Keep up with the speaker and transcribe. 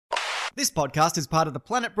This podcast is part of the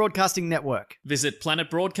Planet Broadcasting Network. Visit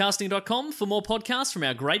planetbroadcasting.com for more podcasts from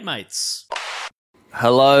our great mates.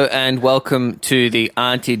 Hello and welcome to the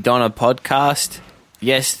Auntie Donna podcast.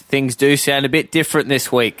 Yes, things do sound a bit different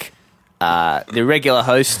this week. The regular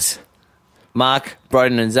hosts, Mark,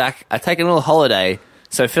 Broden and Zach, are taking a little holiday.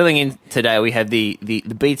 So filling in today, we have the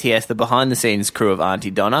BTS, the behind-the-scenes crew of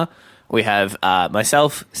Auntie Donna. We have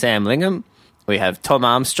myself, Sam Lingham. We have Tom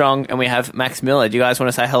Armstrong, and we have Max Miller. Do you guys want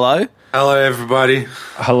to say hello? Hello, everybody.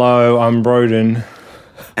 Hello, I'm Broden.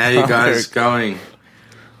 How you guys going?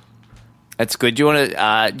 That's good. Do you want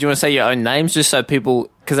to say your own names just so people,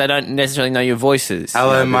 because they don't necessarily know your voices?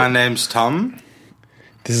 Hello, my name's Tom.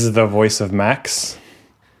 This is the voice of Max.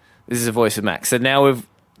 This is the voice of Max. So now we've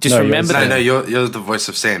just No, remembered. No, you're the voice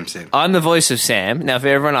of Sam. I'm the voice of Sam. Now, for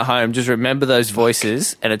everyone at home, just remember those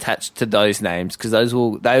voices and attach to those names because those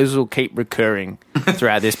will keep recurring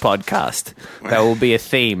throughout this podcast. That will be a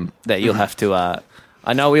theme that you'll have to.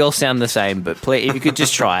 I know we all sound the same, but please, if you could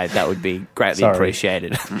just try it, that would be greatly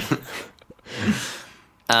appreciated.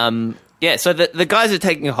 Yeah. So the guys are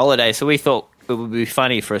taking a holiday, so we thought it would be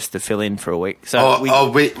funny for us to fill in for a week. So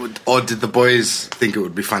or did the boys think it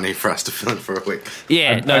would be funny for us to fill in for a week?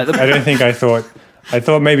 Yeah. I don't think I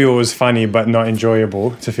thought maybe it was funny but not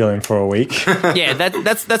enjoyable to fill in for a week. Yeah,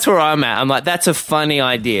 that's where I'm at. I'm like, that's a funny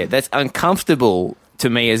idea. That's uncomfortable to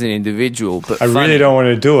me as an individual, but I funny. really don't want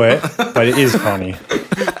to do it, but it is funny.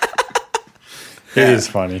 It is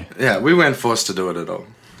funny. Yeah, we weren't forced to do it at all.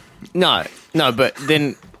 No, but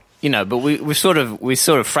then, but we sort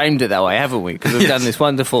of framed it that way, haven't we? Because we've done this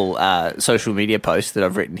wonderful social media post that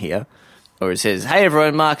I've written here, where it says, "Hey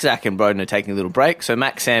everyone, Mark, Zach and Broden are taking a little break, so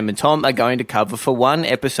Max, Sam and Tom are going to cover for one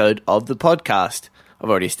episode of the podcast." I've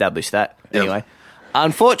already established that. Yep. Anyway,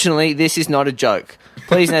 unfortunately, this is not a joke.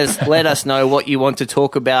 Please let us know what you want to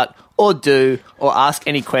talk about or do, or ask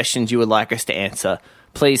any questions you would like us to answer.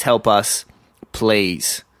 Please help us,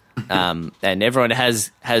 please. And everyone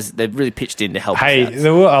they've really pitched in to help us out.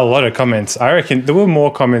 There were a lot of comments. I reckon there were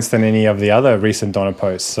more comments than any of the other recent Donna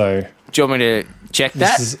posts. So Do you want me to check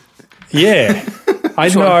that? Yeah. I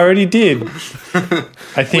know I already did.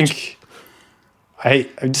 I think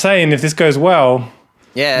I'm saying if this goes well,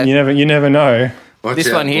 Yeah. you never know. Watch This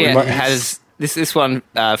out, one here boys. has this one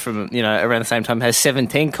from around the same time has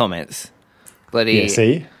 17 comments. Bloody Yeah,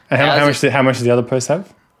 see? And how much do the other posts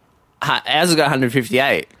have? Ours has got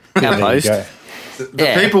 158. Our There you post. go.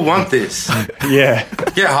 The people want this. Yeah.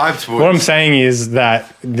 Get hyped, boys. What I'm saying is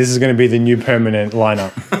that this is going to be the new permanent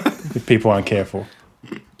lineup if people aren't careful.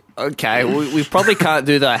 Okay, we probably can't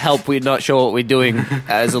do the help. We're not sure what we're doing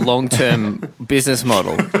as a long-term business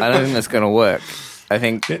model. I don't think that's going to work. I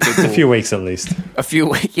think It's a few weeks at least. a few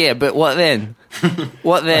weeks. Yeah, but what then?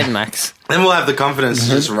 What then, Max? Then we'll have the confidence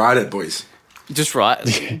to just write it, boys. Just write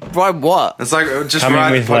what? It's like just Come in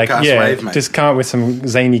ride the with podcast wave, mate. just come up with some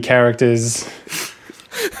zany characters.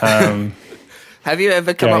 Have you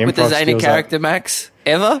ever come up with a improv zany skills character, Max?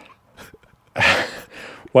 Ever?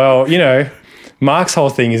 Well, Mark's whole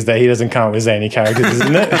thing is that he doesn't come up with zany characters,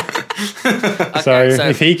 isn't it? so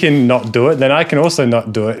if he can not do it, then I can also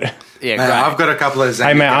not do it. Yeah, Mate, great. I've got a couple of Hey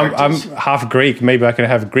zany man, I'm characters. half Greek. Maybe I can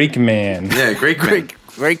have Greek man. Yeah, Greek.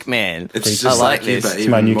 Greek man. It's I just like like you, this. but It's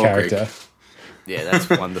even my new more character. Greek. Yeah, that's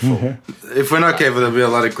wonderful. If we're not careful, there'll be a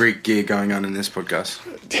lot of Greek gear going on in this podcast.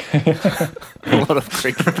 A lot of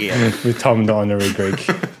Greek gear. With Tom the honorary Greek.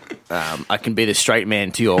 I can be the straight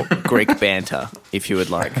man to your Greek banter, if you would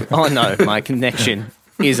like. Oh no, my connection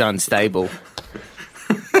is unstable.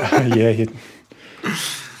 Yeah.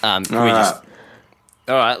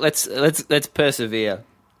 All right, let's persevere.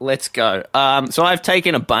 Let's go. So I've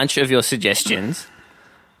taken a bunch of your suggestions,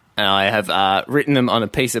 and I have written them on a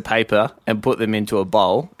piece of paper and put them into a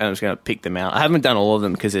bowl, and I'm just going to pick them out. I haven't done all of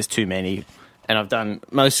them because there's too many, and I've done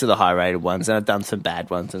most of the high-rated ones, and I've done some bad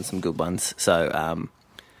ones and some good ones. So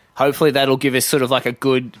hopefully that'll give us sort of like a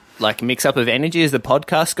good mix-up of energy as the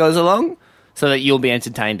podcast goes along, so that you'll be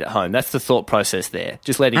entertained at home. That's the thought process there.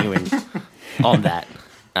 Just letting you in on that.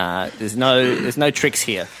 There's no tricks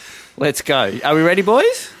here. Let's go. Are we ready,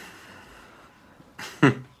 boys?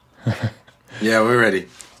 Yeah, we're ready.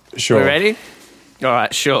 Sure. We're ready? All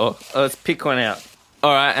right, sure. Let's pick one out.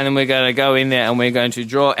 All right, and then we're going to go in there and we're going to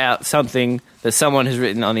draw out something that someone has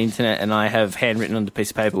written on the internet and I have handwritten on the piece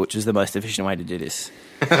of paper, which is the most efficient way to do this.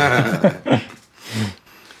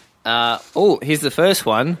 Here's the first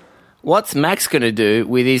one. What's Max going to do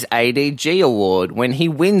with his ADG award when he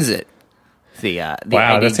wins it? The Wow,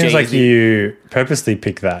 ADG that seems like you purposely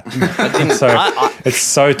picked that. It's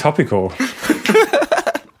so topical.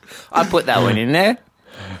 I put that one in there.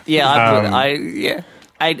 Yeah,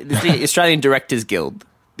 it's the Australian Directors Guild.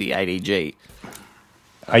 the ADG.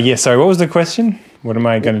 Yeah, sorry, what was the question? What am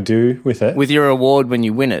I going to do with it? With your award when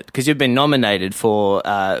you win it, because you've been nominated for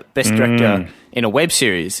Best Director in a web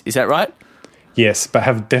series. Is that right? Yes, but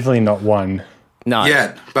have definitely not won. No.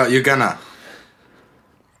 Yeah, but you're gonna.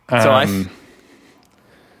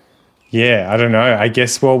 Yeah, I don't know. I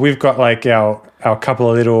guess, well, we've got like our couple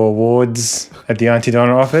of little awards at the Auntie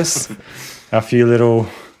Donna office.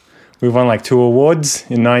 We've won like 2 awards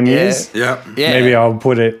in 9 years. Yeah. Maybe I'll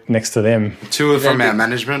put it next to them. 2 are from our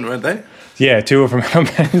management, weren't they? Yeah, 2 are from our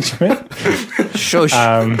management. Shush.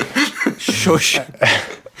 Shush.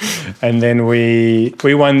 And then we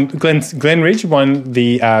won, Glenn Ridge won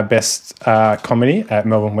the best comedy at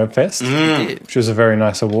Melbourne Web Fest, which was a very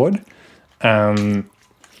nice award. And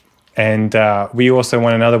we also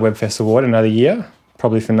won another Web Fest award another year,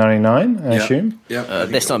 probably for 99, I assume. Yeah.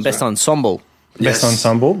 Best ensemble. Best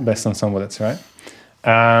ensemble, that's right.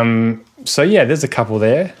 So yeah, there's a couple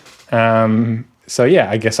there. So yeah,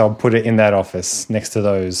 I guess I'll put it in that office next to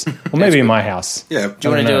those, or maybe in my house. Yeah. Do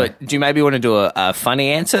you want to do it? Do you maybe want to do a funny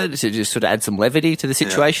answer to just sort of add some levity to the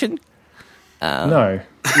situation? No.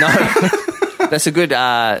 That's a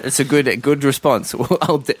good response.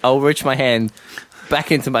 I'll reach my hand back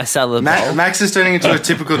into my salad bowl. Max is turning into a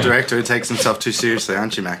typical director who takes himself too seriously,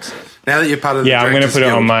 aren't you, Max? Now that you're part of the I'm going to put it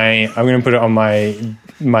on my. I'm going to put it on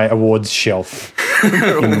my awards shelf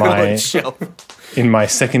in my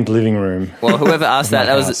second living room. Well, whoever asked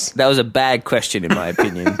that was a bad question in my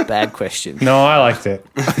opinion. Bad question. No, I liked it.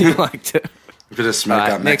 You liked it. A bit of smoke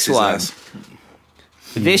up next Max's one. ass.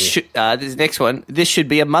 This next one. This should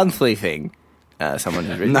be a monthly thing. Someone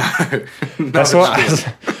has written. No. That's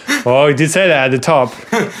what. Oh, he did say that at the top.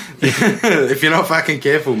 If you're not fucking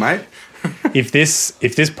careful, mate. If this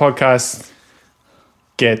podcast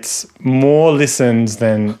gets more listens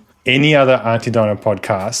than any other Auntie Donna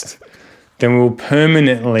podcast, then we'll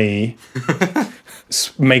permanently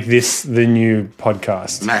make this the new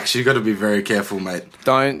podcast. Max, you've got to be very careful, mate.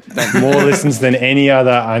 Don't. More listens than any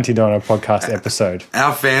other Auntie Donna podcast episode.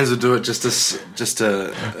 Our fans will do it just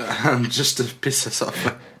to piss us off,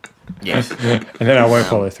 mate. Yes. And then I won't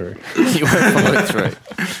follow through. You won't follow through.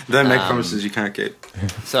 Don't make promises you can't keep.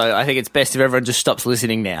 So I think it's best if everyone just stops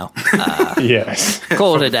listening now. Yes.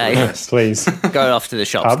 Call it a day. Please. Go off to the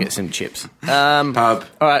shops, get some chips. Pub.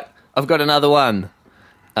 All right, I've got another one.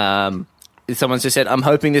 Someone just said, I'm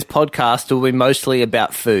hoping this podcast will be mostly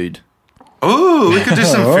about food. Oh, we could do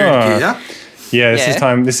some food here. Yeah,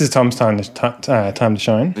 this is Tom's time to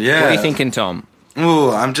shine. Yeah. What are you thinking, Tom?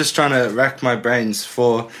 Oh, I'm just trying to rack my brains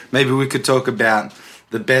for maybe we could talk about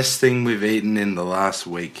the best thing we've eaten in the last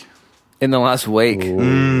week. In the last week?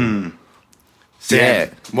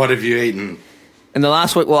 Sam, what have you eaten? In the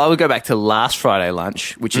last week, well, I would go back to last Friday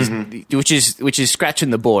lunch, which is scratching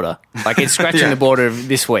the border. Like it's scratching the border of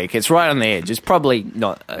this week. It's right on the edge. It's probably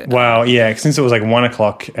not. Well, yeah, since it was like 1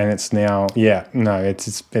 o'clock and it's now,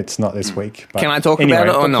 it's not this week. But can I talk anyway, about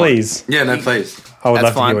it or not? Please. Yeah, no, please. I would That's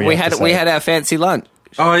love fine. to hear what We had our fancy lunch.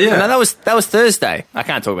 Oh yeah, No, that was Thursday. I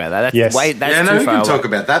can't talk about that. That's Yes. That's yeah, too no, we far can talk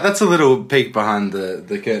away. about that. That's a little peek behind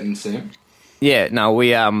the curtain, Sam. Yeah, no,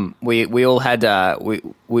 we all had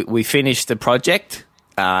we finished the project.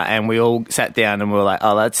 And we all sat down and we were like,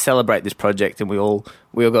 "Oh, let's celebrate this project." And we all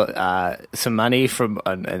got some money from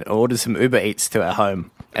and ordered some Uber Eats to our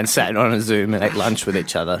home and sat on a Zoom and ate lunch with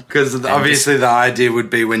each other. Because obviously the idea would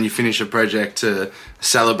be when you finish a project to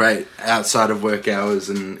celebrate outside of work hours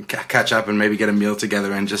and catch up and maybe get a meal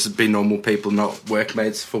together and just be normal people, not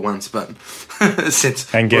workmates for once. But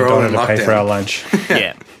since and get we're all Donna in to lockdown, pay for our lunch.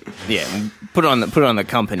 yeah. Put on the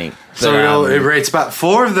company. So it rates, but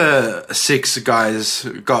 4 of the 6 guys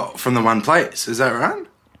got from the one place. Is that right?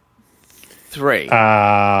 3. 3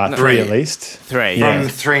 at least. 3. Yeah. From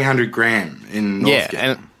 300 gram in Northgate.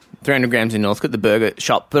 Yeah, and 300 grams in Northcote, the burger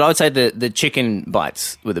shop. But I would say the chicken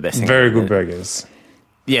bites were the best thing. Very good burgers.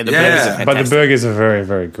 Yeah, the burgers are fantastic. But the burgers are very,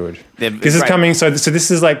 very good. This is coming. So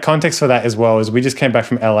this is like context for that as well. Is we just came back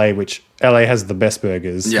from LA, which LA has the best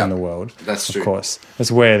burgers in the world. That's true. Of course,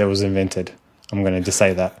 that's where it was invented. I'm going to just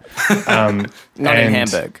say that. Not in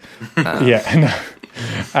Hamburg. Yeah.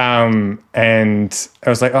 No. And I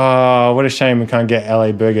was like, oh, what a shame we can't get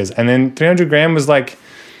LA burgers. And then 300 gram was like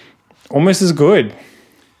almost as good.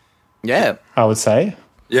 Yeah, I would say.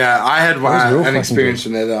 Yeah, I had real an experience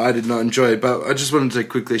fucking from there that I did not enjoy, but I just wanted to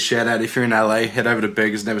quickly shout out, if you're in LA, head over to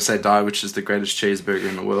Burgers Never Say Die, which is the greatest cheeseburger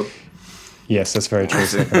in the world. Yes, that's very true.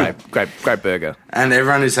 great burger. And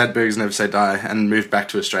everyone who's had Burgers Never Say Die and moved back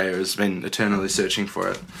to Australia has been eternally searching for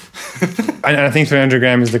it. And I think 300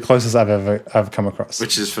 gram is the closest I've come across.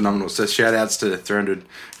 Which is phenomenal. So shout outs to 300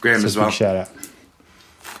 gram So as well. big shout out.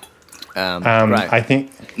 Right. I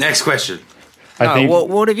think. Next question. I think.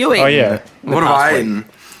 What have you eaten? Oh yeah. What have I eaten?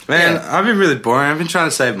 Man, Yeah. I've been really boring. I've been trying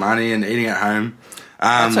to save money and eating at home.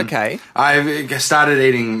 That's okay. I've started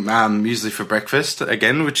eating muesli for breakfast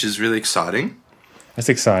again, which is really exciting. That's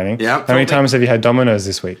exciting. Yeah, How many probably. times have you had Domino's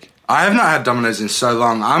this week? I have not had Domino's in so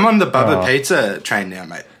long. I'm on the Bubba Oh. Pizza train now,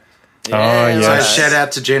 mate. Oh, yeah. So shout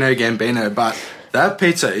out to Gino Gambino, but that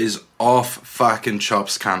pizza is off fucking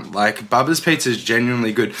chops, cunt. Like, Bubba's pizza is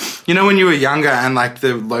genuinely good. You know when you were younger and, like,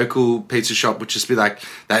 the local pizza shop would just be, like,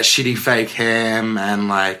 that shitty fake ham and,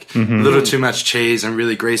 like, a little too much cheese and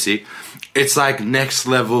really greasy? It's, like, next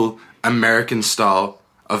level American style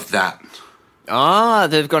of that. Ah,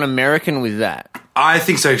 they've gone American with that. I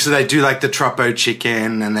think so. So they do, like, the Troppo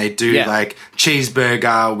chicken and they do, Yeah. like,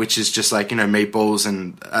 cheeseburger, which is just, like, you know, meatballs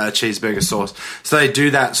and cheeseburger sauce. So they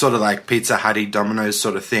do that sort of, like, Pizza Hutty, Domino's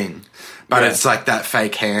sort of thing. But Yeah. it's, like, that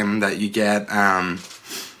fake ham that you get.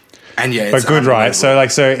 And, yeah, it's But good, right? So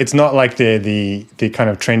unbelievable. so it's not like the kind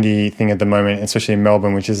of trendy thing at the moment, especially in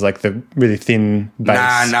Melbourne, which is like the really thin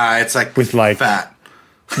base. Nah, it's, like, With, like- fat.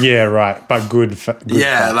 Yeah, right. But good.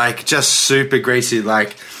 Yeah, fat. like, just super greasy.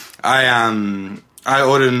 Like, I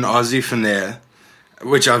ordered an Aussie from there,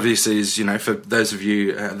 which obviously is, you know, for those of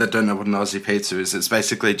you that don't know what an Aussie pizza is, it's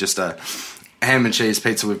basically just a ham and cheese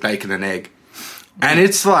pizza with bacon and egg. And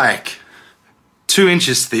it's like 2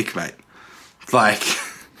 inches thick, mate. Like,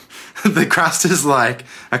 the crust is like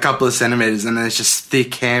a couple of centimeters and then it's just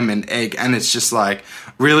thick ham and egg and it's just like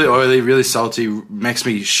really oily, really salty, makes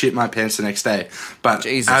me shit my pants the next day. But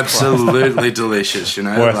Jesus Christ. absolutely delicious, you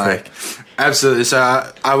know? Worth like, absolutely. So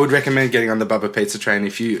I would recommend getting on the Bubba Pizza train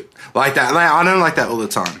if you like that. Like, I don't like that all the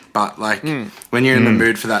time, but like when you're in the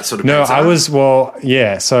mood for that sort of No, pizza. I was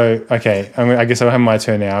yeah. So okay, I guess I'll have my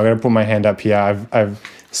turn now. I'm gonna put my hand up here.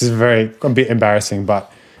 This is a bit embarrassing,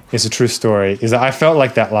 but it's a true story. Is that I felt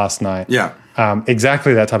like that last night. Yeah.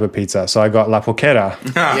 Exactly that type of pizza. So I got La Porchetta.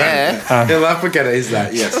 Yeah. The La Porchetta is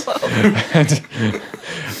that, yes.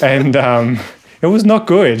 and it was not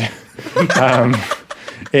good.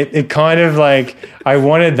 It kind of like I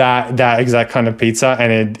wanted that exact kind of pizza,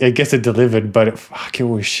 and it gets it delivered, but it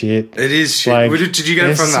was shit. It is shit. Like, Did you get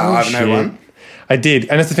it it's from the so Ivanhoe shit. one? I did,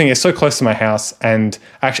 and that's the thing. It's so close to my house, and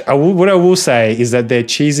actually, what I will say is that their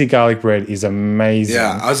cheesy garlic bread is amazing.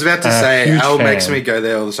 Yeah, I was about to I'm a say, huge Elle fan. makes me go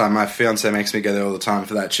there all the time. My fiance makes me go there all the time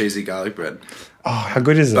for that cheesy garlic bread. Oh, how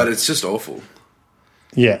good is it? But it's just awful.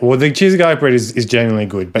 Yeah, well, the cheesy garlic bread is genuinely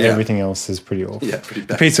good, but Yeah. everything else is pretty awful. Yeah, pretty The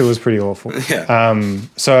bad. pizza was pretty awful. Yeah.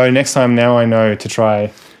 So next time, now I know to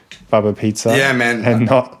try Bubba Pizza. Yeah, man. and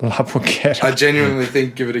not La Porchetta. I genuinely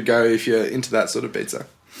think give it a go if you're into that sort of pizza.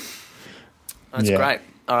 That's Yeah. great.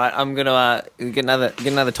 All right, I'm gonna get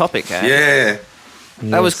another topic. Eh? Yeah.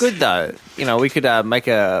 That was Yes. good though. You know, we could make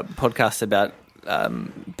a podcast about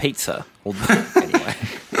pizza. Anyway,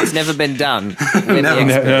 it's never been done. We're the No.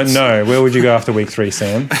 experts. No. Where would you go after week 3,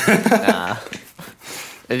 Sam?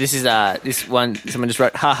 This is this one. Someone just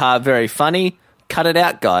wrote, "Haha, very funny. Cut it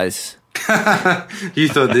out, guys." You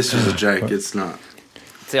thought this was a joke. It's not.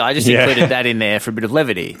 See, I just Yeah. included that in there for a bit of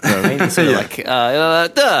levity. You know what I mean? Sort of Yeah.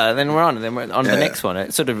 like, duh, then we're on, and then we're on to the Yeah. next one.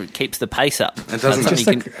 It sort of keeps the pace up. It doesn't- Something Just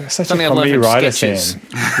you like can- such a something I've learned comedy from writer, sketches. Sam.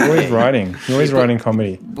 You're always writing. You're always writing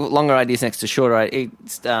comedy. Longer ideas next to shorter ideas.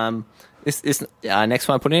 This next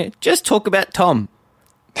one I put in it. Just talk about Tom.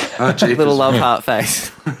 Oh, jeepers. Little love heart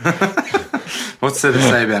face. What's there to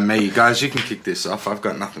say about me? Guys, you can kick this off. I've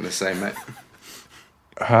got nothing to say, mate.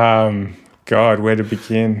 God, where to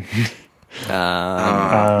begin?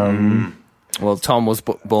 Well, Tom was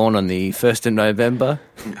born on the 1st of November,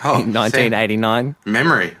 Oh, in 1989.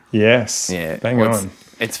 Memory. Yes. Yeah, Bang well, on.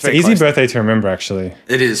 It's It's very an easy close. birthday to remember, actually.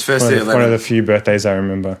 It is. First One to of the 11. few birthdays I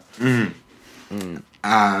remember.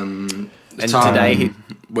 And Tom today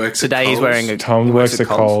works today at he's Coles. wearing a Tom works at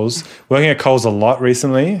Coles. Working at Coles a lot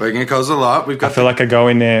recently. Working at Coles a lot. We've I got feel like I go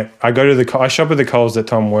in there. I go to I shop at the Coles that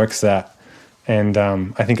Tom works at, and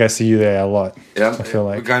I think I see you there a lot. yeah, I feel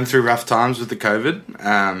we're like. going through rough times with the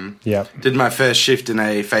COVID. Yeah. Did my first shift in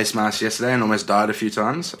a face mask yesterday and almost died a few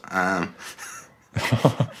times.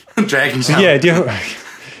 Dragging So yeah,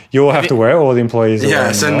 you all have to wear it, all the employees. are Yeah,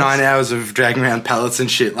 wearing so masks? 9 hours of dragging around pallets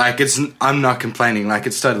and shit. Like, I'm not complaining. Like,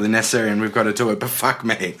 it's totally necessary and we've got to do it. But fuck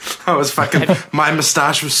me. I was fucking, my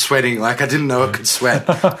moustache was sweating. Like, I didn't know it could sweat.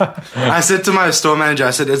 I said to my store manager,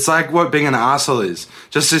 I said, it's like what being an arsehole is.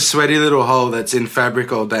 Just this sweaty little hole that's in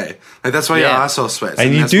fabric all day. Like, that's why your Yeah. arsehole sweats.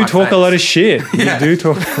 And you that's do my talk face. a lot of shit. Yeah. You do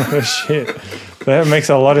talk a lot of shit. That makes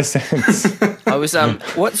a lot of sense. I was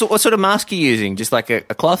what sort of mask are you using? Just like a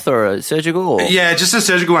cloth or a surgical? Or? Yeah, just a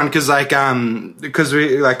surgical one because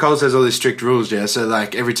we like Coles has all these strict rules. Yeah, so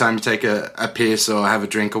like every time you take a piss or have a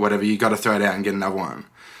drink or whatever, you got to throw it out and get another one.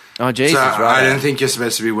 Oh Jesus! So right. I don't think you're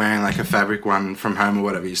supposed to be wearing like a fabric one from home or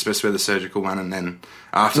whatever. You're supposed to wear the surgical one, and then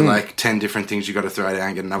after like 10 different things, you got to throw it out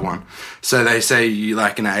and get another one. So they say you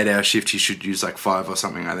like in an 8-hour shift, you should use like 5 or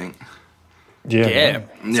something. I think. Yeah.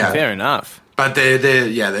 Yeah. Fair enough. But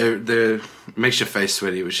they're makes your face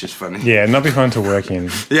sweaty, which is funny. Yeah, not be fun to work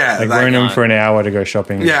in. Yeah, like like- wearing them for an hour to go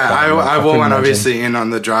shopping. Yeah, I wore couldn't one imagine. obviously in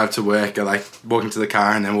on the drive to work, like walking to the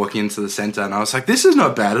car and then walking into the centre, and I was like, this is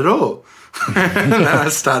not bad at all. And then I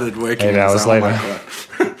started working. 8 and I was hours like, later.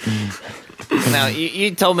 oh my God. Now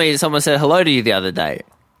you told me someone said hello to you the other day.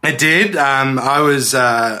 I did. It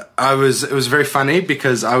was very funny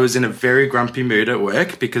because I was in a very grumpy mood at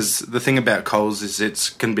work because the thing about Coles is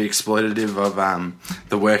it can be exploitative of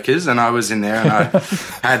the workers, and I was in there and I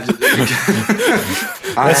had.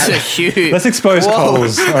 That's a huge. Let's expose Whoa.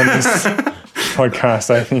 Coles on this podcast,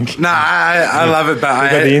 I think. No, I love it, but We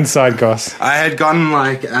got the inside goss. I had gotten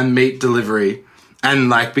like a meat delivery, and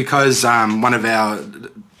like because one of our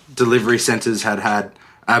delivery centres had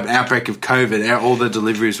an outbreak of COVID, all the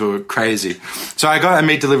deliveries were crazy. So I got a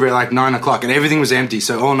meat delivery at like 9 o'clock, and everything was empty.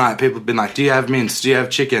 So all night people have been like, "Do you have mince? Do you have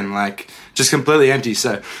chicken?" Like just completely empty.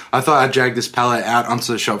 So I thought I'd drag this pallet out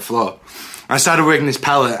onto the shop floor. I started working this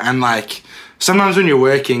pallet, and like sometimes when you're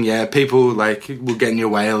working, yeah, people like will get in your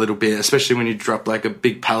way a little bit, especially when you drop like a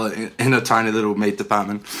big pallet in a tiny little meat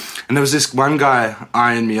department. And there was this one guy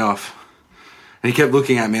eyeing me off, and he kept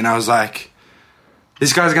looking at me, and I was like,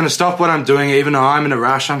 this guy's going to stop what I'm doing, even though I'm in a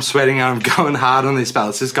rush, I'm sweating, I'm going hard on these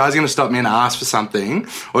pallets. This guy's going to stop me and ask for something,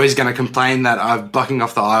 or he's going to complain that I'm blocking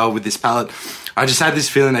off the aisle with this pallet. I just had this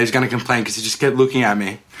feeling that he was going to complain because he just kept looking at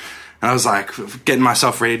me. And I was like, getting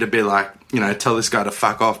myself ready to be like, tell this guy to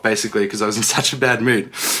fuck off, basically, because I was in such a bad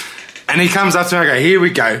mood. And he comes up to me, I go, here we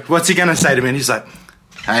go. What's he going to say to me? And he's like,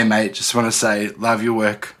 hey, mate, just want to say, love your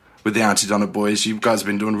work with the Auntie Donna boys. You guys have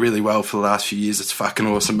been doing really well for the last few years. It's fucking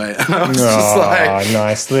awesome, mate. And I was just like...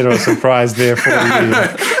 nice little surprise there for you. And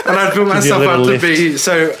I built myself little up to lift. be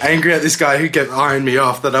so angry at this guy who kept eyeing me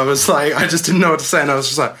off that I was like, I just didn't know what to say. And I was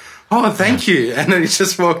just like, oh, thank you. And then he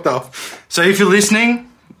just walked off. So if you're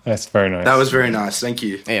listening, That's very nice. that was very nice. Thank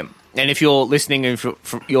you. Yeah. And if you're listening and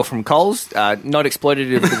you're from Coles, not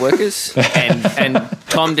exploitative of the workers, and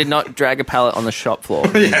Tom did not drag a pallet on the shop floor.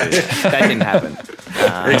 That didn't happen.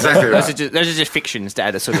 Exactly right. Those are just fictions to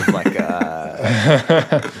add a sort of like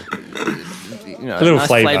a little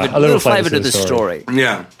flavour. A little flavour to the story.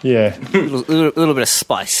 Yeah. Yeah. A little bit of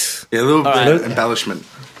spice. Yeah, a little bit right. of embellishment.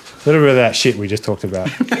 A little bit of that shit we just talked about.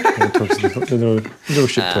 little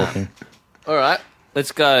shit talking. All right,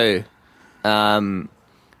 let's go.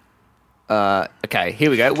 Okay, here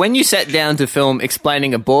we go. When you sat down to film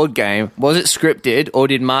explaining a board game, was it scripted, or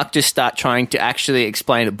did Mark just start trying to actually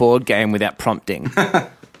explain a board game without prompting? I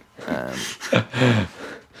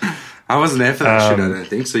wasn't there for that shit, I don't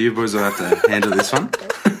think. So you boys will have to handle this one.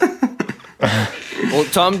 Well,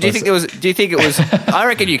 Tom, do you think it was? I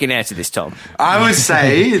reckon you can answer this, Tom. I would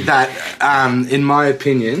say that, in my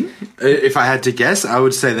opinion, if I had to guess, I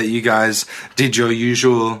would say that you guys did your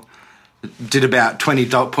usual... did about 20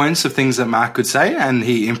 dot points of things that Mark could say, and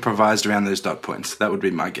he improvised around those dot points. That would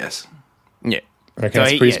be my guess. Yeah, Okay,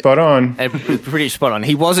 that's pretty spot on. Pretty spot on.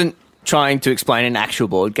 He wasn't trying to explain an actual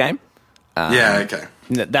board game. Yeah, okay.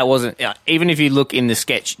 That wasn't. Even if you look in the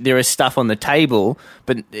sketch, there is stuff on the table,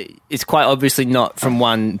 but it's quite obviously not from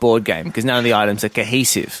one board game because none of the items are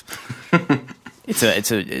cohesive. It's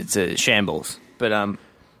a shambles. But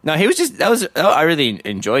no, he was just. I really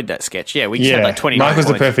enjoyed that sketch. Yeah, we just had like 20. Mark was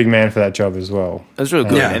the points. perfect man for that job as well. It was real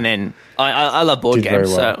good. Yeah. And then I love board Did very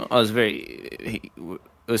games, well. so I was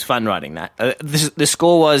it was fun writing that. The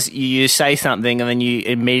score was you say something and then you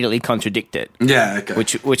immediately contradict it. Yeah, okay.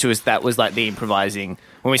 Which was like the improvising.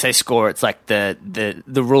 When we say score, it's like the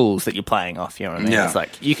rules that you're playing off. You know what I mean? Yeah. It's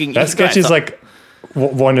like you can. That sketch is like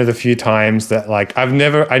one of the few times that like I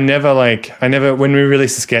never when we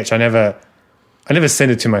released the sketch I never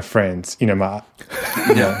send it to my friends,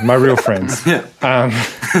 my real friends. Yeah.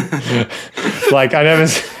 Like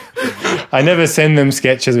I never send them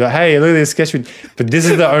sketches about, hey, look at this sketch. But this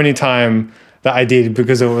is the only time that I did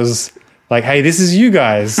because it was like, hey, this is you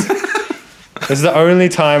guys. This is the only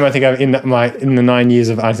time I think I've in the 9 years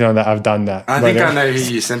of Auntie Donna that I've done that. I think I know who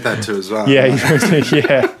you sent that to as well. Yeah,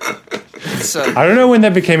 yeah. So, I don't know when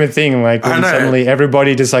that became a thing. Like when I know. suddenly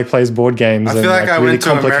everybody just like plays board games. I feel and, like I really went to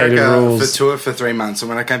complicated America rules. for tour for 3 months, and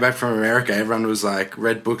when I came back from America, everyone was like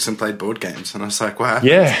read books and played board games, and I was like, wow.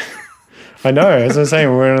 Yeah, I know. As I was saying,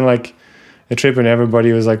 we're in like the trip and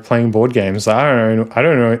everybody was like playing board games. Like, I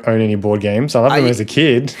don't own any board games. I loved them as a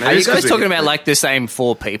kid. Are you guys talking about like the same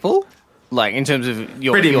 4 people? Like in terms of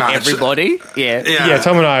your everybody? Yeah. Yeah,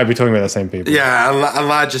 Tom and I would be talking about the same people. Yeah, a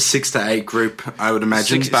larger 6 to 8 group, I would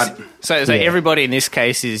imagine. So everybody in this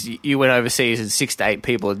case is you went overseas and 6 to 8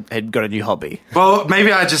 people had got a new hobby. Well,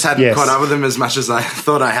 maybe I just hadn't caught up with them as much as I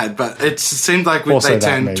thought I had, but it seemed like they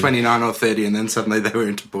turned 29 or 30 and then suddenly they were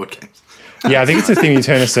into board games. Yeah, I think it's the thing, you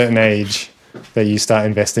turn a certain age that you start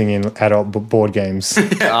investing in adult board games.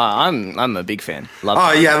 I'm a big fan.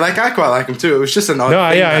 Love them. Yeah, like I quite like them too. It was just an odd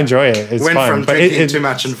thing. I enjoy it. It's went fun. From drinking too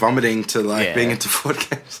much and vomiting to being into board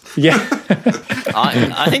games. Yeah.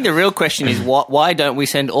 I think the real question is why don't we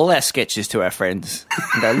send all our sketches to our friends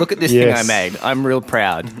and go, look at this thing I made. I'm real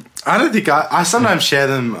proud. I don't think I sometimes share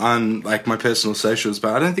them on like my personal socials,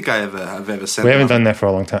 but I don't think I've ever sent them. We haven't done that for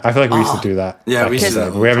a long time. I feel like we used to do that. Yeah, we used to do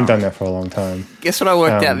that. We haven't done that for a long time. Guess what I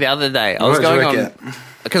worked out the other day? I was going on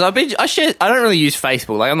because I don't really use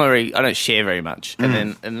Facebook. Like I don't share very much,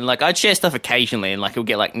 and like I'd share stuff occasionally, and like it'll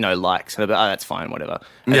get like no likes, and I'd be, oh, that's fine, whatever.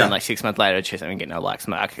 And then like 6 months later, I'd share something and get no likes.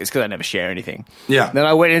 I'm like, it's because I never share anything. Yeah. Then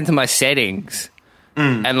I went into my settings,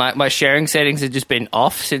 and like my sharing settings had just been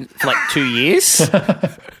off for like 2 years.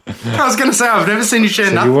 I was going to say, I've never seen you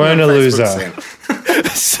share nothing. You weren't a loser.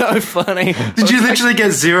 So funny. Did you literally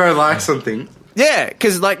get 0 likes on thing? Yeah,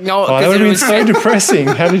 because like no, that would have been so depressing.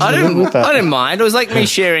 How did you live with that? I didn't mind. It was like me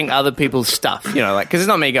sharing other people's stuff, you know, like because it's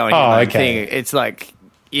not me going. Thing. It's like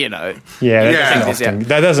that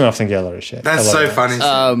doesn't often get a lot of shit. That's so funny.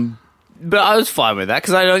 But I was fine with that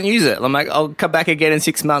because I don't use it. I'm like, I'll come back again in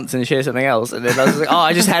 6 months and share something else, and then I was like,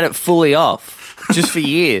 I just had it fully off just for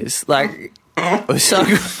years. Like, it was so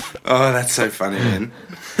good. Oh, that's so funny, man.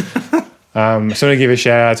 So I want to give a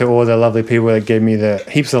shout out to all the lovely people that gave me the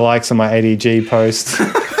heaps of likes on my ADG post.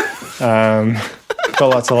 Got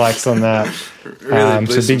lots of likes on that.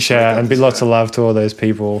 So big shout out and lots of love to all those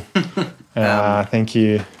people. Thank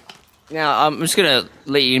you. Now, I'm just going to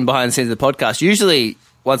let you in behind the scenes of the podcast. Usually,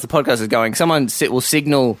 once the podcast is going, someone will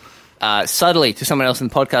signal subtly to someone else in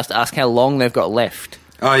the podcast to ask how long they've got left.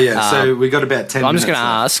 Oh, yeah. So we got about 10 minutes. I'm just going to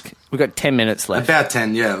ask. We've got 10 minutes left. About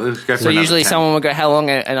 10, yeah. Let's go for so usually 10. Someone would go, how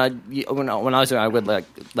long? And when I was doing it, I would like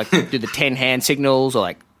do the 10 hand signals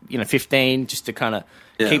or 15 just to kind of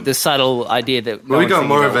keep the subtle idea that... Well, we got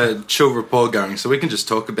more of a chill rapport going, so we can just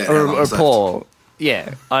talk about how long it's left.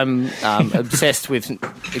 Yeah. I'm obsessed with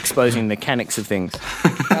exposing mechanics of things.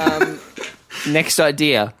 Next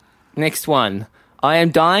idea. Next one. I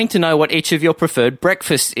am dying to know what each of your preferred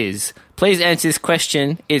breakfast is. Please answer this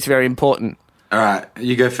question. It's very important. All right.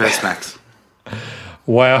 You go first, Max.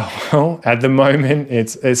 Well, at the moment,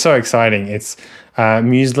 it's so exciting. It's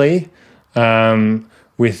muesli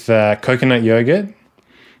with coconut yogurt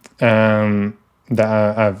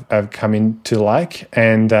that I've come into like.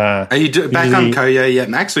 And are you back on Koyo yet,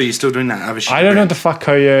 Max, or are you still doing that other shit? I don't know what the fuck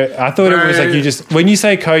Koyo. I thought it was like you just... When you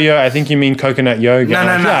say Koyo, I think you mean coconut yogurt. No.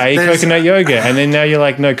 I eat coconut yogurt. And then now you're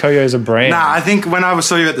like, no, Koyo is a brand. Nah, I think when I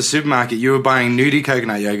saw you at the supermarket, you were buying Nudie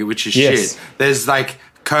coconut yogurt, which is shit. There's like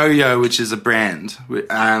Koyo, which is a brand,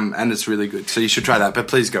 and it's really good. So you should try that, but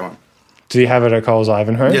please go on. Do you have it at Coles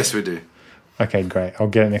Ivanhoe? Yes, we do. Okay, great. I'll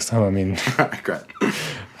get it next time I'm in. Great.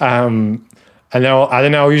 And I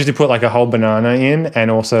don't know, I'll usually put like a whole banana in and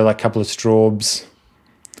also like a couple of straws.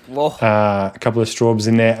 A couple of straws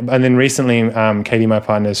in there. And then recently, Katie, my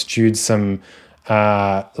partner, stewed some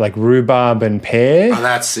like rhubarb and pear. Oh,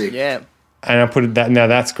 that's sick. Yeah. And I put it now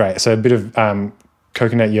that's great. So a bit of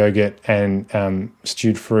coconut yogurt and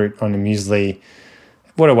stewed fruit on a muesli.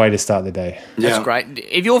 What a way to start the day. That's great.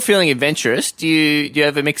 If you're feeling adventurous, do you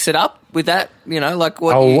ever mix it up with that? You know, like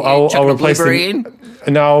what I'll replace blueberry in?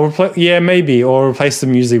 No, maybe. Or replace the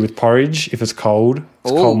muesli with porridge if it's cold.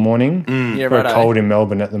 It's a cold morning. Yeah, We're cold in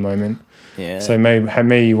Melbourne at the moment. Yeah. So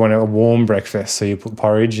maybe you want a warm breakfast, so you put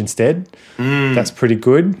porridge instead. That's pretty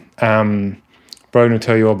good. Broden will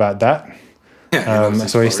tell you all about that. Yeah,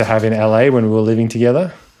 so I used to have in LA when we were living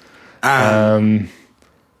together.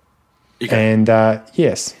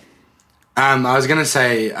 Yes. I was going to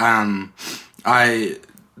say I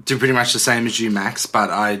do pretty much the same as you, Max, but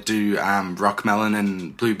I do rock melon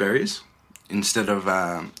and blueberries instead of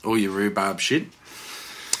all your rhubarb shit.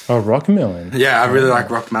 Oh, rock melon. Yeah, I really like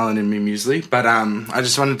rock melon in my muesli. But I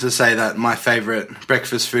just wanted to say that my favourite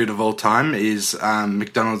breakfast food of all time is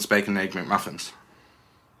McDonald's bacon and egg McMuffins.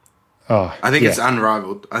 Oh, I think it's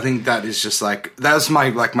unrivaled. I think that is just like... That's my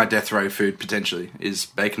death row food, potentially, is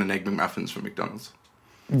bacon and egg McMuffins from McDonald's.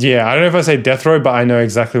 Yeah, I don't know if I say death row, but I know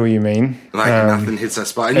exactly what you mean. Like, nothing hits that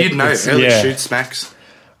spot. And you'd know, early shoots, Max.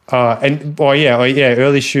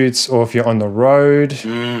 Early shoots, or if you're on the road,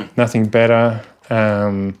 nothing better.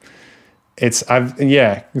 I've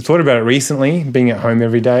thought about it recently, being at home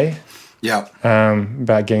every day,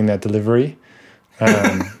 about getting that delivery.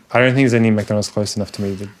 I don't think there's any McDonald's close enough to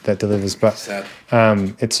me that delivers, but Sad.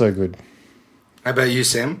 it's so good. How about you,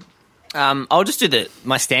 Sam? I'll just do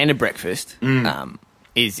my standard breakfast.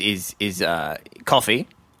 Is coffee.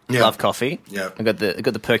 Yeah. Love coffee. Yeah. I got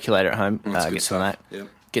the percolator at home. That's good Get some of stuff. that. Yeah.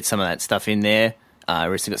 Get some of that stuff in there. I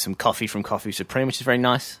recently got some coffee from Coffee Supreme, which is very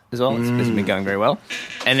nice as well. It's been going very well.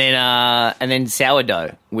 And then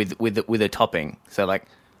sourdough with a topping. So like,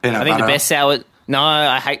 Peanut I think butter? the best sour. No,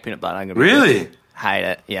 I hate peanut butter. I'm gonna be Really? honest. Hate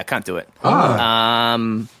it. Yeah, I can't do it.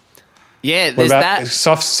 Oh. Yeah, What there's about that.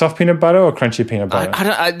 soft peanut butter or crunchy peanut butter? I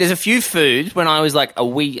don't. There's a few foods when I was like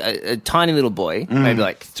a tiny little boy, maybe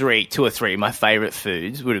like 2 or 3. My favorite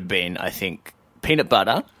foods would have been, I think, peanut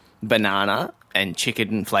butter, banana, and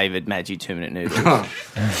chicken flavored Maggi 2-minute noodles.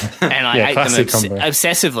 And I ate them classic combo.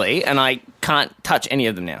 obsessively, and I can't touch any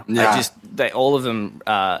of them now. Yeah. All of them.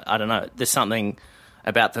 I don't know. There's something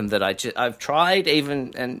about them that I've tried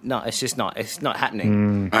even, and no, it's just not. It's not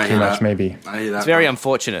happening. I Too hear much, that. maybe. I hear that. It's very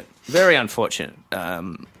unfortunate. Very unfortunate.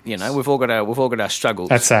 We've all got our struggles.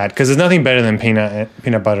 That's sad because there's nothing better than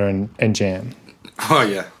peanut butter and jam Oh,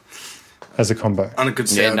 yeah. as a combo. On a good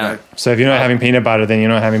Yeah, sourdough. no. So if you're not having peanut butter, then you're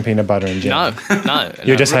not having peanut butter and jam. No.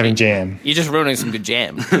 You're just having jam. You're just ruining some good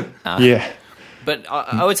jam. Yeah. But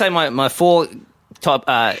I would say my 4 top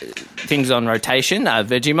things on rotation are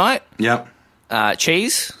Vegemite, Yep.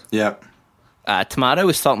 cheese, Yep. tomato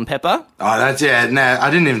with salt and pepper. Oh, that's, no, I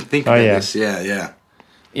didn't even think about this. Yeah.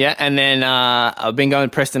 Yeah, and then I've been going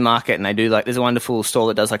to Preston Market, and they do there's a wonderful stall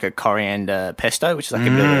that does like a coriander pesto, which is like a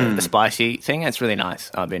bit of a spicy thing. It's really nice.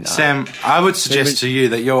 I've been Sam, I would suggest to you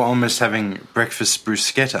that you're almost having breakfast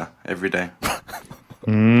bruschetta every day.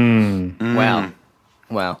 wow.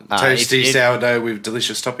 Toasty if, sourdough with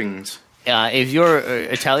delicious toppings. if you're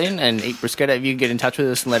Italian and eat bruschetta, if you get in touch with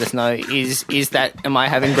us and let us know, am I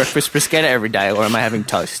having breakfast bruschetta every day, or am I having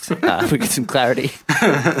toast? If we get some clarity,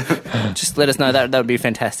 just let us know. That would be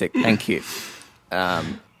fantastic. Thank you.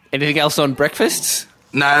 Anything else on breakfasts?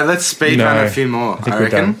 No, let's speed No, run a few more, I we're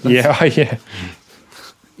reckon. done. Yeah.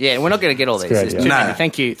 Yeah, we're not going to get all these. good There's idea. too No. many.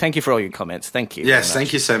 Thank you for all your comments. Thank you. Yes,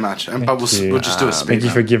 thank you so much. But you. we'll just do a speed Thank you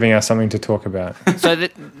run. for giving us something to talk about. So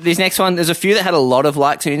this next one, there's a few that had a lot of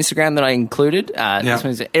likes on Instagram that I included. This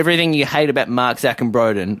one's everything you hate about Mark, Zach, and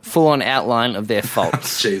Broden. Full-on outline of their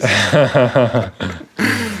faults. Jeez.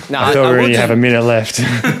 No, I thought we only have a minute left.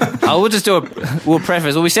 I will just we'll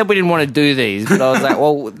preface. Well, we said we didn't want to do these, but I was like,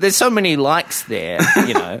 well, there's so many likes there,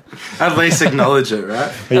 you know. At least acknowledge it,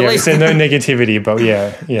 right? But yeah, we least- said no negativity, but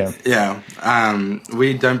yeah. Yeah.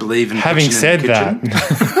 We don't believe in Having bitching said in the kitchen.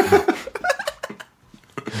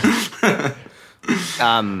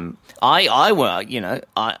 that,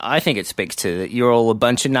 I think it speaks to that you're all a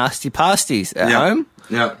bunch of nasty pasties at home.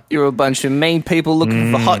 Yeah. You're a bunch of mean people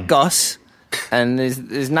looking for hot goss, and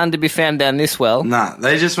there's none to be found down this well. Nah,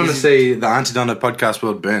 they just want to see the Auntie Donna podcast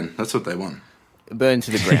world burn. That's what they want. Burn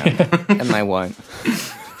to the ground, and they won't.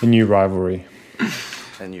 the new rivalry.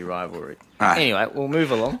 A new rivalry. Right. Anyway, we'll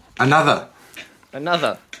move along. Another.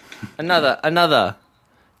 Another.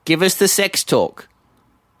 Give us the sex talk.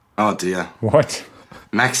 Oh dear. What?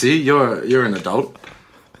 Maxie, you're an adult.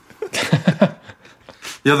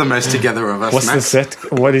 You're the most together of us, Max.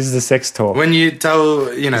 What is the sex talk? When you tell,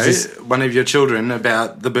 one of your children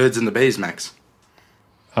about the birds and the bees, Max.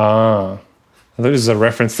 I thought this was a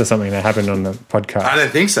reference to something that happened on the podcast. I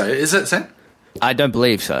don't think so. Is it, Sam? I don't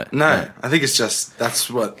believe so. No, I think it's just that's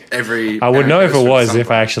what every. I would know if it was parent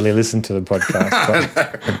if I actually listened to the podcast.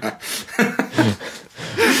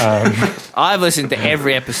 But I've listened to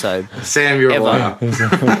every episode. Sam, you're a Ever.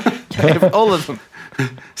 liar. All of them.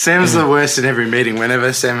 Sam's the worst in every meeting.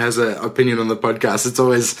 Whenever Sam has an opinion on the podcast, it's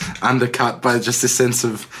always undercut by just a sense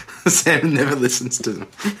of Sam never listens to them.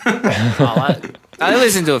 I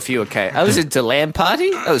listened to a few, okay. I listened to Lamb Party.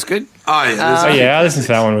 That was good. Oh yeah, oh yeah, I listened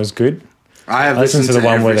to that one. It was good. I have I listened to the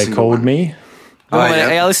one every where they single called one. me.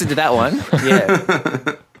 I listened to that one.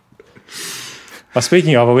 Yeah. Well,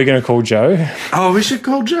 speaking of, are we going to call Joe? Oh, we should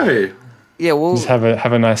call Joe. Yeah, well, Just have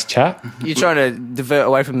a nice chat. you're trying to divert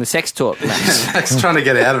away from the sex talk, Max. Max trying to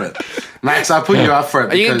get out of it. Max, I put you up for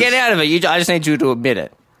it. You can because- get out of it. I just need you to admit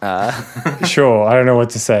it. Sure, I don't know what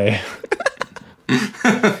to say.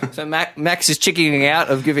 So Max is chickening out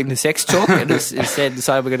of giving the sex talk and has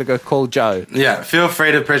decided we're going to go call Joe. Yeah, feel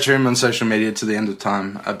free to pressure him on social media to the end of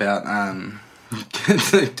time about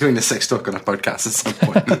doing the sex talk on a podcast at some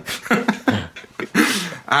point.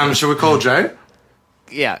 Shall we call Joe?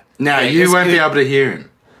 Yeah. Now, Yeah, you it's won't be good. able to hear him.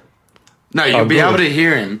 No, you'll be good. able to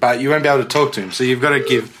hear him, but you won't be able to talk to him. So you've got to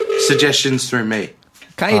give suggestions through me.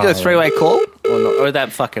 Can't you do a three-way call? Or not? Or would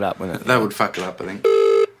that fuck it up? Wouldn't it? That would fuck it up, I think.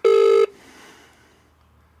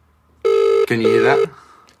 Can you hear that?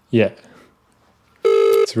 Yeah.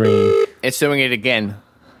 It's ringing. It's doing it again.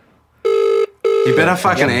 You better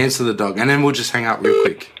fucking answer the dog, and then we'll just hang up real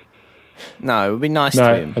quick. No, it would be nice to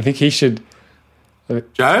No, him. I think he should.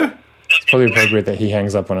 Joe? It's probably appropriate that he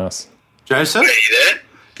hangs up on us. Joseph? Are you there?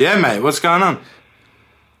 Yeah, mate. What's going on?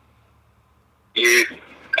 You?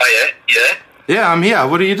 Oh yeah, you there? Yeah, I'm here.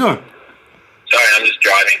 What are you doing? Sorry, I'm just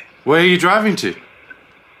driving Where are you driving to?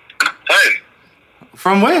 home.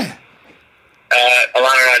 From where?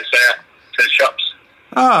 Alana rides out to the shops.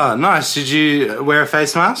 Oh, nice. Did you wear a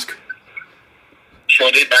face mask? Sure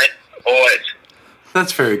did, mate. Always.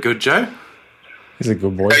 That's very good, Joe. He's a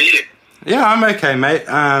good boy. How are you? Yeah, I'm okay, mate.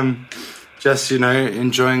 Just,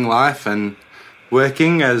 enjoying life and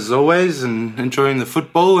working as always and enjoying the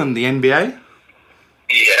football and the NBA.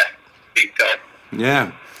 Yeah, big time.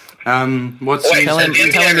 Yeah. What's Wait, Tell him, so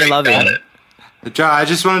the tell him you love him. NBA Joe, I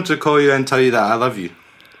just wanted to call you and tell you that I love you.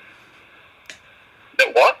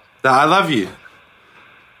 That what? That I love you.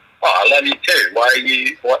 Oh, I love you too. Why are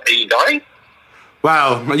you? What are you dying?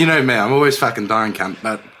 Well, you know me, I'm always fucking dying, cunt,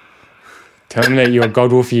 but Tell him that your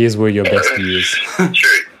Godwolf years were your best years.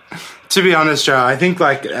 True. to be honest, Joe, I think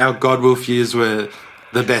our Godwolf years were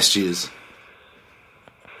the best years.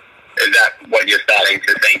 Is that what you're starting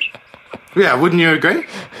to think? Yeah, wouldn't you agree?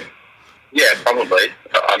 Yeah, probably.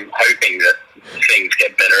 I'm hoping that things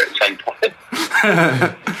get better at some point.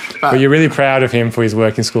 But you're really proud of him for his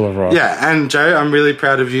work in School of Rock. Yeah, and Joe, I'm really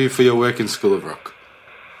proud of you for your work in School of Rock.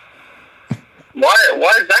 Why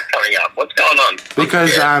is that coming up? What's going on?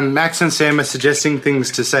 Because Yeah. Max and Sam are suggesting things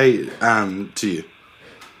to say to you.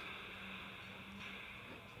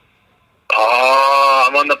 Oh,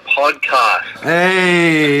 I'm on the podcast.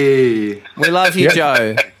 Hey! We love you, Yeah.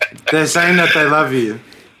 Joe. They're saying that they love you.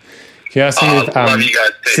 Can you ask him Oh, if, love you guys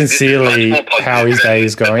too. This is sincerely much more positive how his day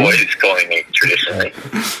is than going? The boys calling me traditionally.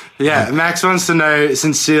 Yeah, Max wants to know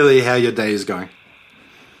sincerely how your day is going.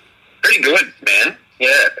 Pretty good, man.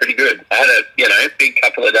 Yeah, pretty good. I had a big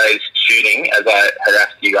couple of days shooting, as I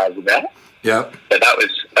harassed you guys about. Yep. So that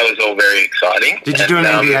was all very exciting. Did you do an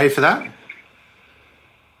And, NDA for that?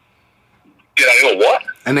 Did I do a what?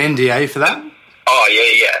 An NDA for that? Oh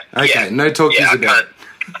yeah. Okay, yeah. no talkies Yeah, I about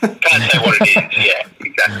can't say what it is. Yeah,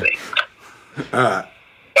 exactly. Alright.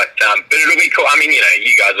 But it'll be cool. I mean,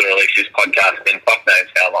 you guys will release this podcast in fuck knows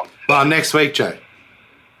how long. Well, next week, Joe.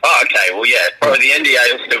 Oh, okay. Well, yeah. Probably the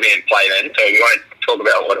NDA will still be in play then, so we won't talk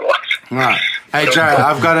about what it was. Alright. Hey, Joe,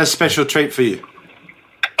 I've got a special treat for you.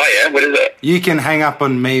 Oh yeah, what is it? You can hang up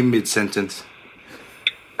on me mid-sentence.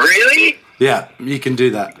 Really? Yeah, you can do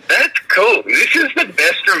that. That's cool. This is the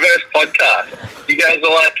best reverse podcast. You guys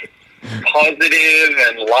are like positive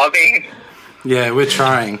and loving. Yeah, we're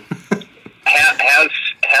trying.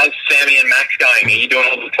 How's Sammy and Max going? Are you doing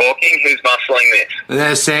all the talking? Who's muscling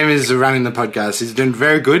this? Sam is running the podcast. He's doing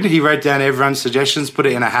very good. He wrote down everyone's suggestions, put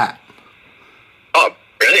it in a hat. Oh,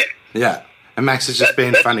 brilliant. Yeah. And Max is just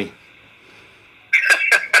being funny.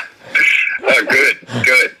 Oh, good.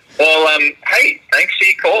 Well, hey, thanks for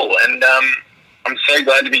your call, and I'm so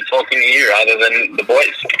glad to be talking to you rather than the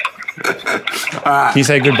boys. Can you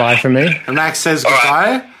say goodbye for me? And Max says All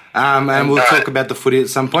goodbye, and we'll All right. talk about the footy at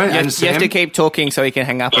some point. You And have, you have Sam, to keep talking so he can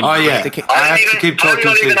hang up. And Oh, you yeah. have to keep- I have to keep talking I'm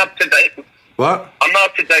not to- even up to date. what? I'm not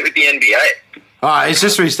up to date with the NBA. Oh, it's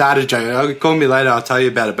just restarted, Joe. Call me later. I'll tell you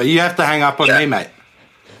about it. But you have to hang up on Yeah. me, mate.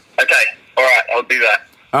 Okay, all right, I'll do that.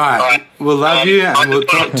 All right. All right. We'll love you, I and we'll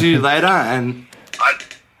just wanna- talk to you later. And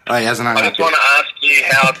I he hasn't hung I up just yet. want to ask you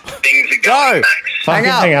how things are Go! going, Max. Fucking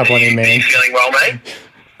up. hang up on him, Are you man. feeling well, mate?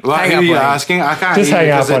 What, Hang who up are you on him. asking? I can't Just hear hang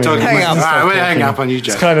you up because they're on him. talking. Hang All up. right, we're Stop hanging talking. up on you,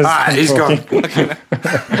 Joe. It's kind of All right, he's gone.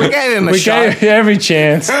 We gave him a We shot. gave every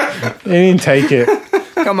chance. He didn't take it.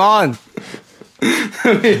 Come on. He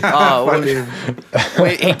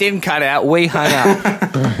didn't cut out. We hung up.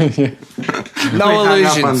 No We hung up on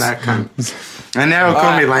illusions. that cunt. And now he'll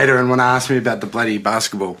call me later and want to ask me about the bloody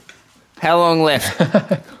basketball. How long left? All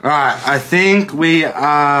right, I think we're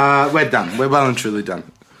done. We're well and truly done.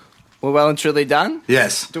 We're well and truly done.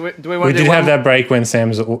 Yes. Do we We want to did do have one? that break when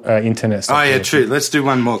Sam's internet stopped Oh yeah, working. true. Let's do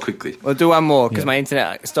one more quickly. We'll do one more because my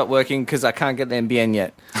internet stopped working because I can't get the NBN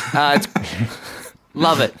yet.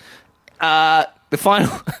 Love it. The final.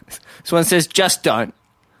 This one says, "Just don't."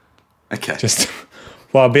 Okay. Just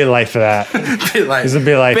Well, a bit late for that. Bit like, It's a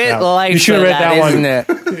bit late. Bit for that. late You should for have read that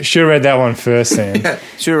isn't one. it? Should have read that one first, Sam.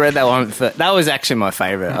 Should have read that one first. That was actually my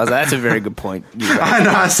favourite. I was like, that's a very good point. You raised. I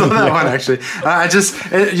know, I saw that one actually. I just,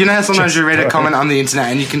 you know how sometimes you read a comment on the internet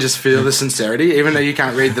and you can just feel the sincerity, even though you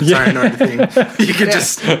can't read the tone or anything. You can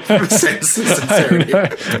just sense the sincerity.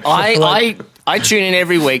 I tune in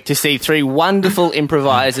every week to see three wonderful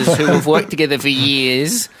improvisers who have worked together for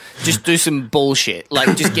years just do some bullshit.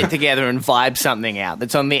 Like, just get together and vibe something out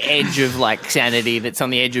that's on the edge of, like, sanity, that's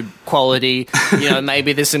on the edge of quality. You know,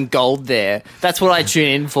 maybe there's some gold there. That's what I tune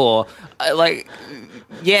in for. Like,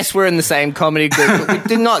 yes, we're in the same comedy group, but we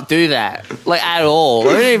did not do that, like, at all. We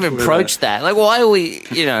didn't even approach that. Like, why are we,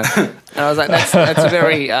 you know... And I was like, that's a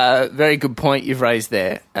very, very good point you've raised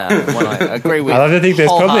there. One I agree with. I love to think there's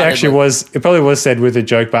probably wholeheartedly. it probably was said with a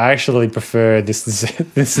joke, but I actually prefer this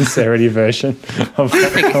sincerity version of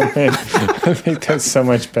that comment. I think that's so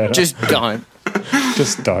much better. Just don't.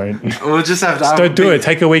 Just don't. We'll just have to... Don't do it.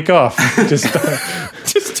 Take a week off. Just don't.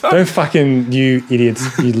 Don't fucking, you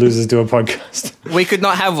idiots, you losers, do a podcast. We could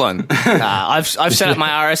not have one. I've set up my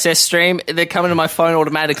RSS stream. They're coming to my phone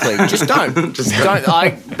automatically. Just don't.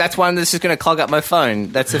 Don't. That's one that's just going to clog up my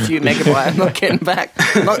phone. That's a few megabytes. I'm not getting back.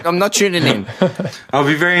 I'm not tuning in. I'll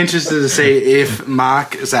be very interested to see if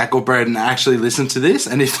Mark, Zach, or Braden actually listen to this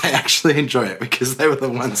and if they actually enjoy it, because they were the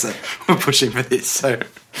ones that were pushing for this. So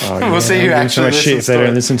we'll see who actually shit if they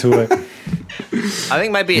don't listen to it. I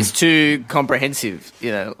think maybe it's too comprehensive.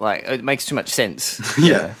 You know, like it makes too much sense.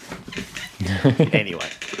 Yeah. Anyway.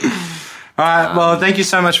 All right. Well, thank you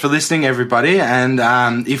so much for listening, everybody.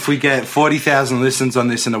 And if we get 40,000 listens on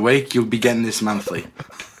this in a week, you'll be getting this monthly.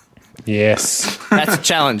 Yes. That's a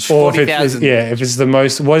challenge. Or if 40,000. if it's the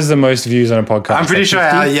most, what is the most views on a podcast? I'm pretty Like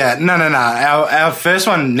sure 50? no. Our first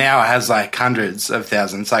one now has like hundreds of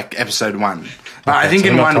thousands, like episode 1. But I think so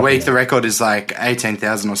in we're not one topping week, it. the record is like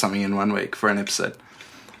 18,000 or something in 1 week for an episode.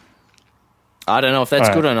 I don't know if that's All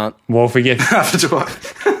right. good or not. Well, if we get After what?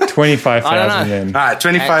 25,000, I don't know. then All right,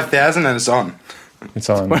 25,000 and it's on. it's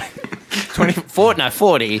on. 24? No,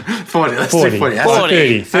 40. 40. Let's 40. do 40. That's 40.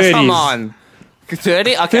 30. 30 Come is- on.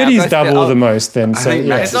 30? Okay. 30 is double I'll- the most, then. I So, think yeah.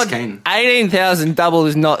 Max It's is not keen. 18,000 double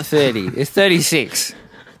is not 30. It's 36.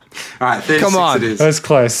 All right, 36 Come on. it is. That's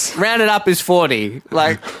close. Round it up is 40.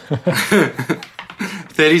 Like,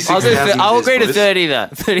 36,000 I'll it is, agree to boys. 30 though.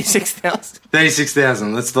 36,000.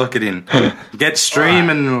 36,000. Let's lock it in. Get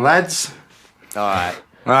streaming, lads. All right.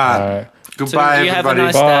 All right. All right. Goodbye, So you have a everybody.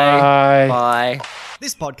 nice day. Bye. Bye.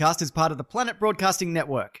 This podcast is part of the Planet Broadcasting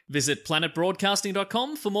Network. Visit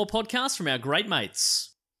planetbroadcasting.com for more podcasts from our great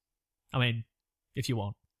mates. I mean, if you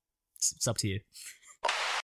want. It's up to you.